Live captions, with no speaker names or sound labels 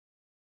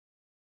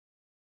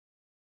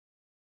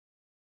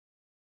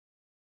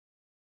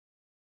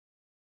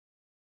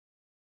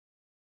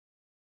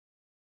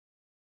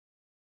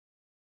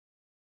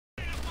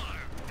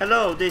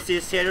Hello, this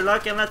is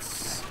HerdULiek, and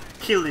let's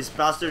kill these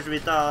bastards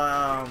with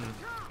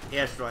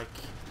airstrike.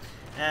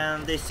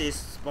 And this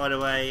is, by the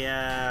way,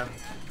 a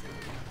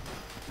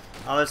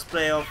let's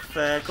play of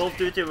Call of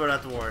Duty World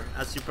at War,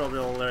 as you probably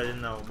already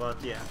know,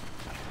 but yeah.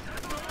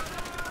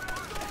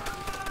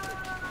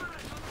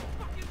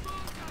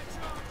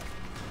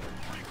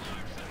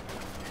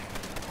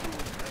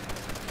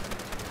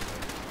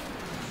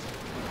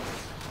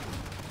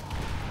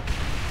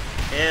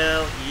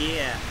 Hell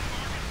yeah.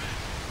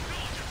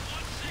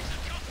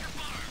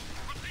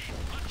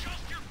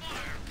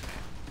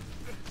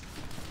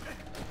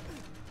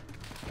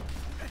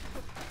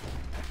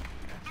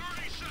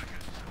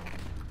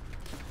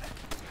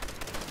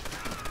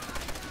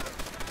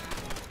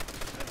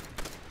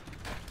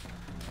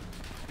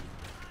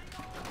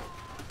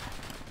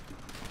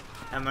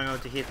 Am I going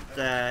to hit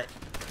the...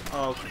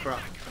 oh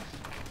crap.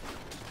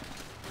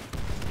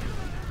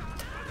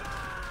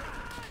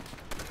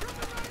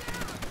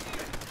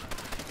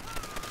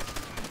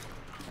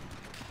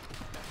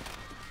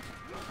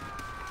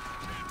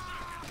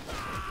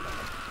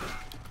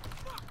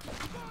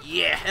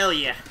 Yeah, hell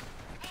yeah.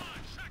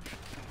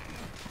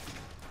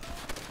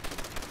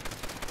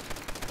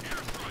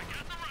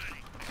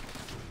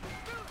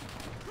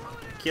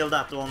 Kill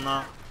that one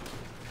now.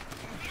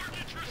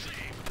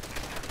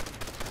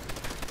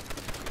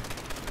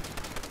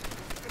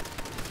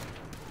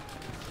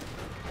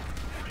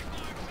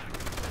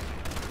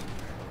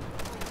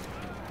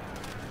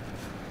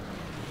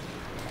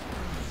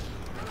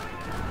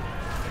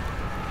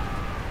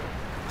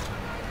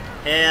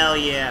 Hell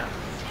yeah.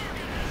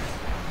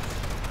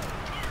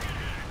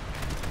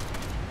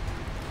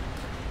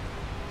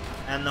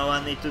 And now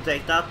I need to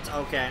take that?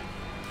 Okay.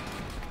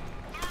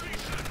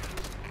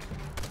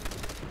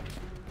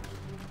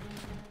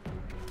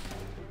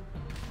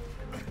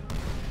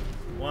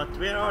 What?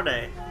 Where are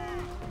they?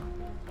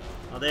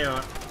 Oh, they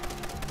are.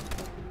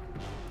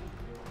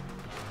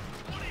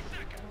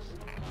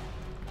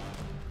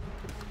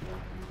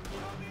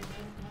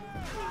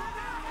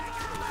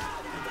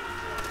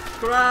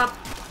 Crap!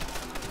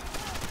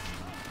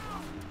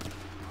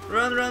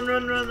 Run, run,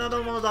 run, run! I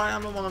don't wanna die,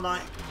 I don't wanna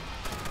die.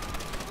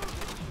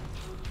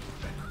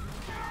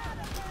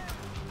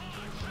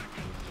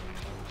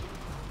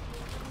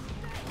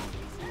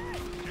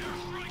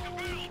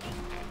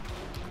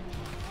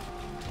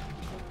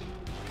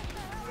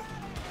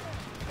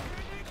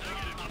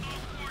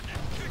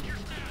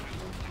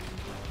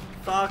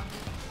 Fuck.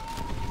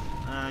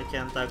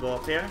 Can't I go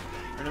up here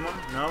anymore?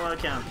 No, I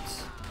can't.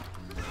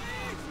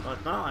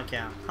 But now I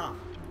can. Huh.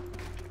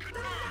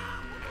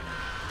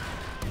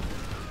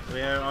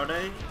 Where are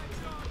they?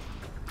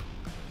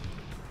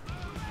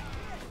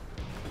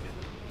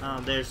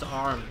 Oh, there's the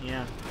arm.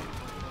 Yeah.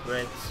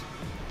 Great.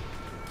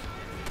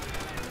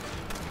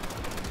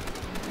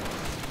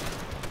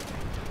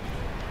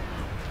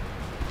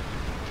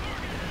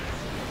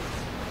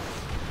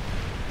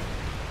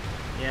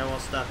 Yeah,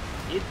 what's that?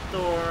 It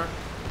or...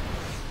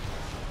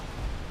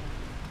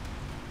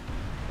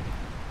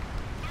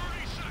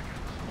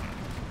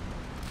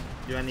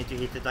 do I need to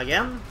hit it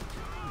again?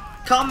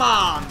 Come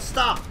on!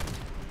 Stop!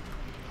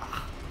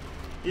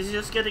 This is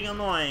just getting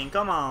annoying.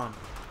 Come on!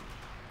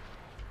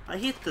 I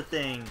hit the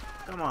thing.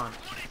 Come on.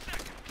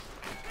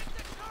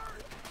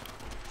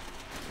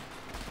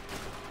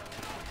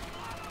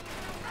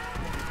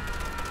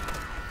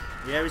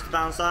 Where is the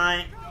bounce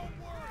eye?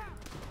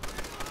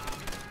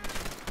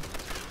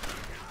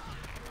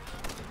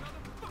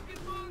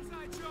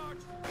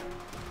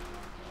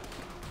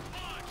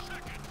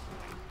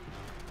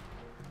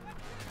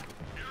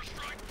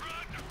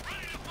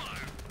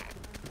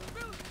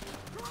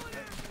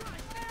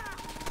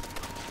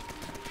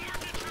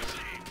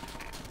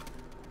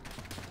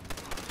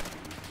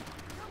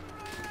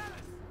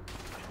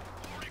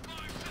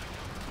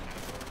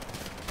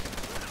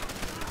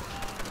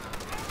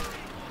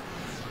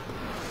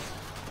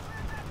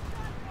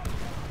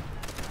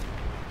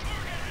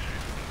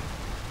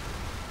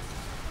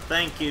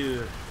 Thank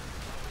you.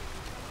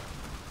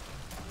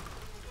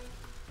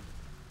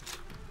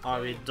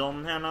 Are we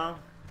done here now?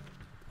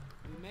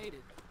 We made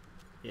it.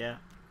 Yeah.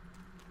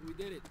 We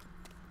did it.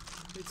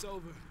 It's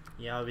over.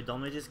 Yeah, are we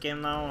done with this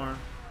game now,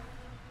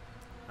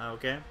 or?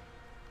 Okay.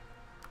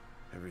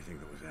 Everything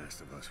that was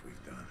asked of us,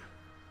 we've done.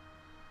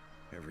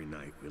 Every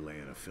night we lay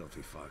in a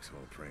filthy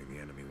foxhole praying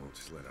the enemy won't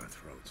slit our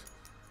throats.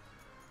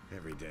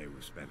 Every day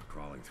we've spent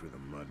crawling through the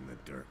mud and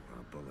the dirt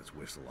while bullets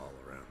whistle all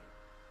around.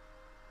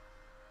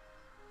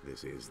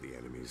 This is the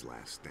enemy's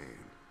last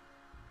stand.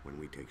 When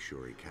we take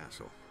Shuri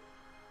Castle,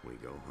 we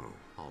go home,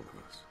 all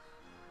of us.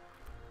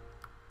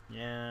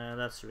 Yeah,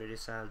 that's really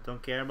sad.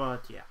 Don't care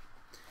about, yeah.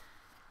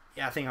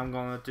 Yeah, I think I'm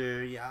going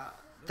to,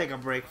 take a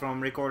break from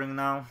recording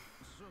now.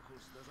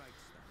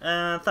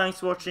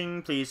 Thanks for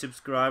watching. Please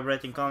subscribe,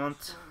 rate, and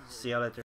comment. See you later.